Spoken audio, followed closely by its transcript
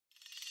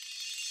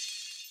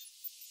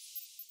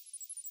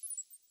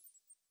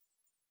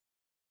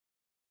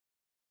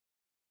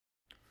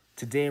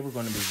Today we're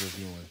going to be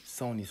reviewing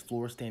Sony's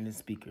floor standing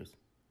speakers.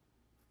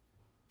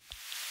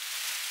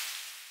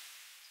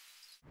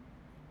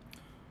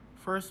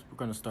 First, we're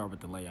going to start with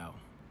the layout.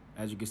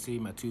 As you can see,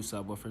 my two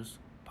subwoofers,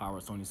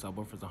 powered Sony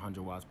subwoofers,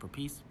 100 watts per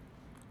piece,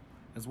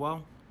 as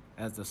well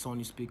as the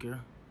Sony speaker,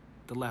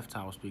 the left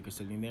tower speaker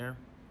sitting there.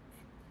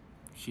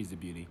 She's a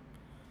beauty.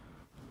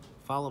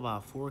 Followed by a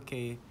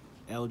 4K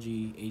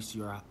LG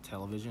HDR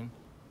television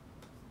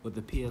with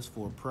the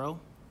PS4 Pro,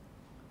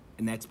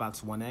 an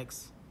Xbox One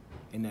X,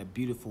 and that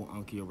beautiful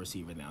Onkyo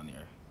receiver down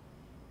there.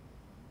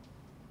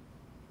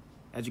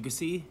 As you can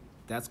see,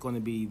 that's going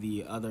to be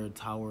the other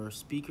tower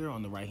speaker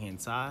on the right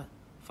hand side,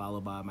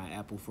 followed by my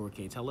Apple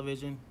 4K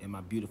television and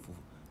my beautiful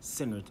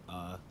center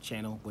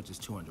channel, which is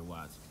 200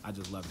 watts. I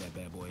just love that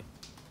bad boy.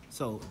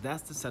 So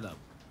that's the setup.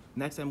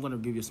 Next, I'm going to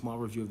give you a small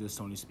review of this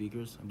Sony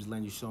speakers. I'm just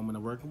letting you show them what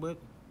I'm working with,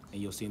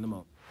 and you'll see in a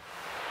moment.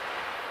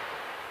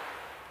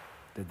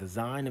 The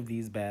design of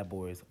these bad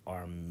boys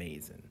are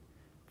amazing.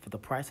 For the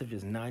price of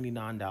just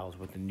 $99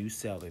 with the new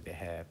sale that they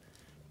have,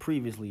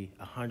 previously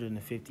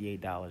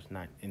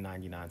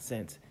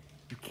 $158.99,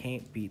 you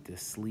can't beat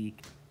this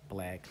sleek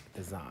black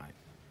design.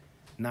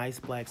 Nice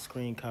black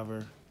screen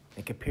cover,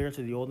 and compared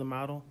to the older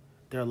model,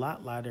 they're a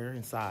lot lighter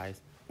in size,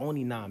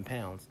 only 9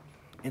 pounds,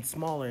 and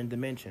smaller in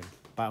dimension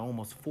by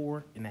almost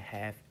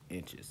 4.5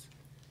 inches.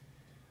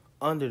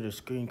 Under the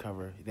screen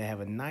cover, they have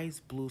a nice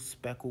blue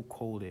speckle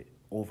coated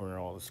over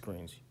all the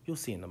screens. You'll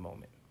see in a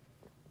moment.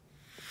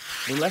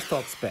 And let's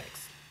talk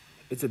specs.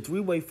 It's a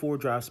 3-way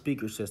 4-drive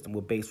speaker system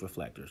with bass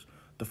reflectors.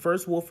 The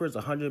first woofer is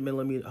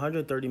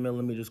 130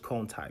 millimeters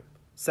cone type.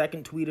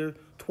 Second tweeter,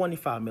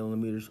 25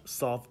 millimeters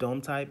soft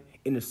dome type.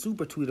 And the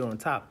super tweeter on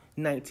top,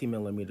 19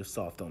 millimeters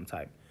soft dome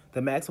type.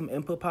 The maximum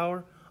input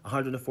power,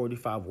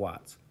 145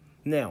 watts.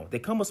 Now, they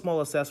come with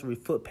small accessory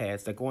foot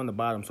pads that go on the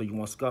bottom so you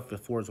won't scuff the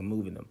floors when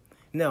moving them.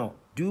 Now,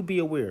 do be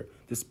aware,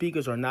 the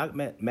speakers are not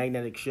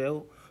magnetic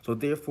shell, so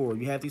therefore, if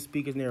you have these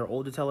speakers near an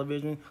older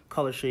television,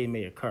 color shade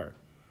may occur.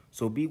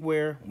 So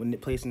beware when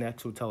placing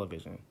next to a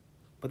television.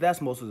 But that's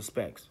most of the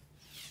specs.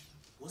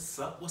 What's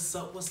up, my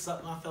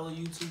fellow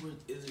YouTubers?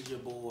 This is your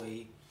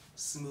boy,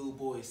 Smooth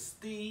Boy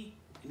Steve,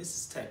 and this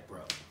is Tech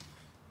Bro.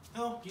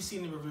 Well, you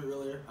seen the review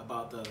earlier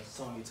about the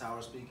Sony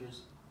tower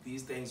speakers.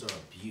 These things are a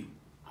beaut.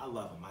 I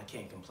love them, I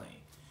can't complain.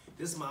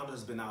 This model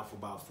has been out for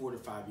about 4 to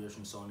 5 years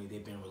from Sony.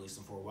 They've been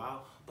releasing for a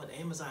while, but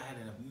Amazon had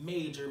a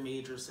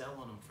major sale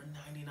on them for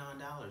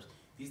 $99.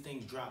 These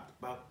things dropped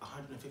about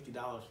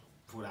 $150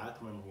 for what I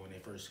can remember when they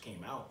first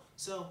came out.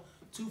 So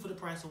 2 for the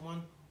price of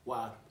 1.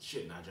 Why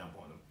shouldn't I jump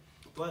on them?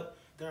 But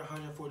they're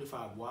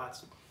 145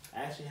 watts.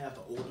 I actually have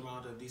the older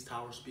model of these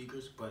tower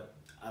speakers, but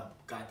I've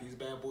got these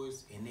bad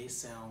boys and they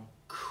sound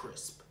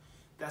crisp.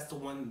 That's the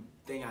one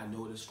thing I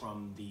noticed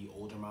from the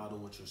older model,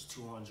 which was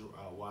 200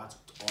 watts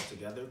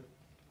altogether.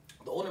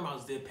 The older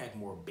models did pack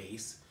more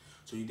bass,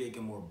 so you did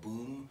get more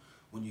boom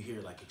when you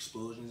hear like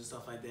explosions and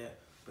stuff like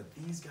that. But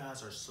these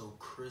guys are so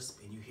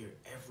crisp and you hear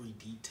every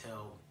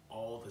detail,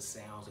 all the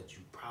sounds that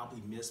you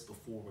probably missed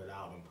before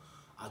without them.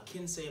 I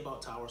can say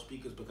about tower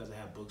speakers, because I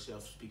have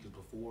bookshelf speakers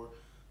before,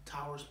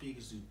 tower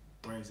speakers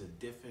brings a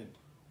different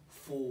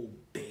full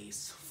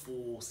bass,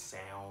 full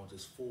sound,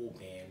 just full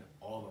band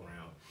all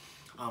around.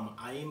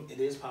 It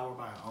is powered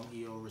by an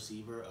Onkyo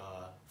receiver,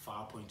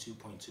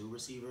 5.2.2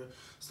 receiver.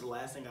 So the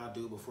last thing I'll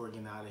do before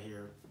getting out of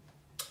here,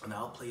 and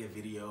I'll play a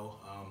video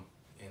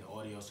and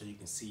audio so you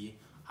can see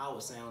how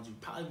it sounds. You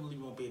probably really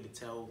won't be able to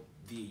tell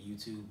via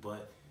YouTube,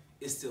 but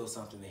it's still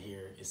something to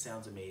hear. It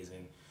sounds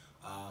amazing.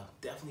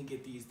 Definitely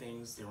get these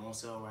things. They're on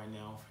sale right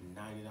now for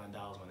 $99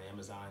 on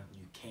Amazon.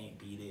 You can't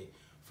beat it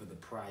for the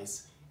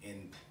price.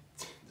 And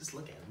just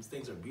look at them. These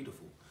things are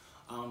beautiful.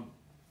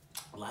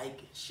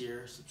 Like,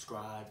 share,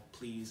 subscribe,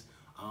 please.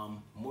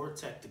 More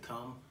tech to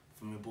come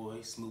from your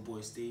boy, Smooth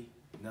Boy Steve.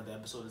 Another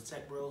episode of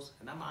Tech Bros,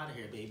 and I'm out of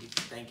here, baby.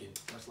 Thank you.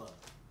 Much love.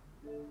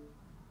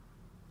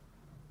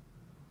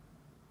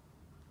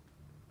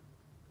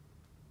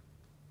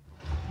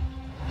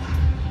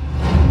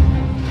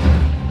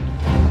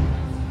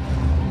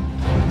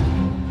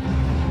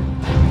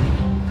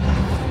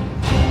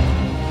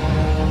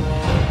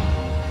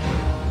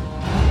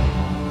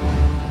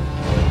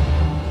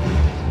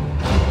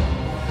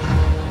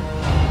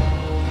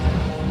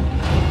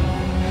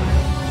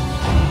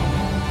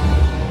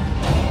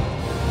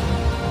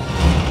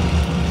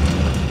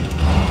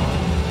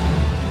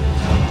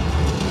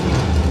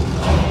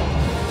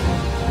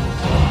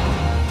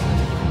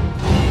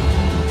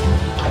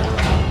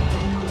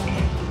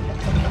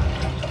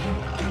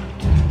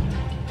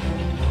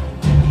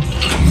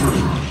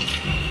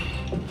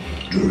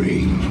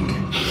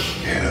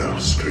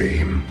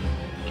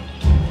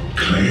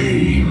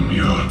 Claim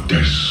your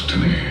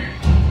destiny.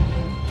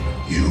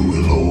 You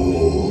will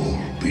all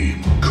be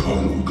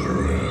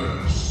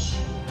conquerors.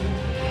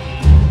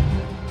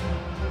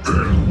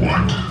 And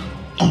what,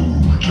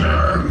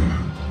 Gul'dan,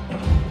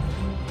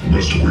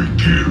 must we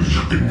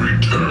give in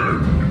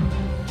return?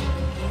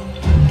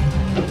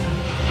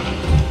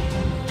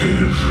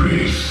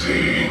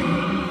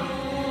 Everything.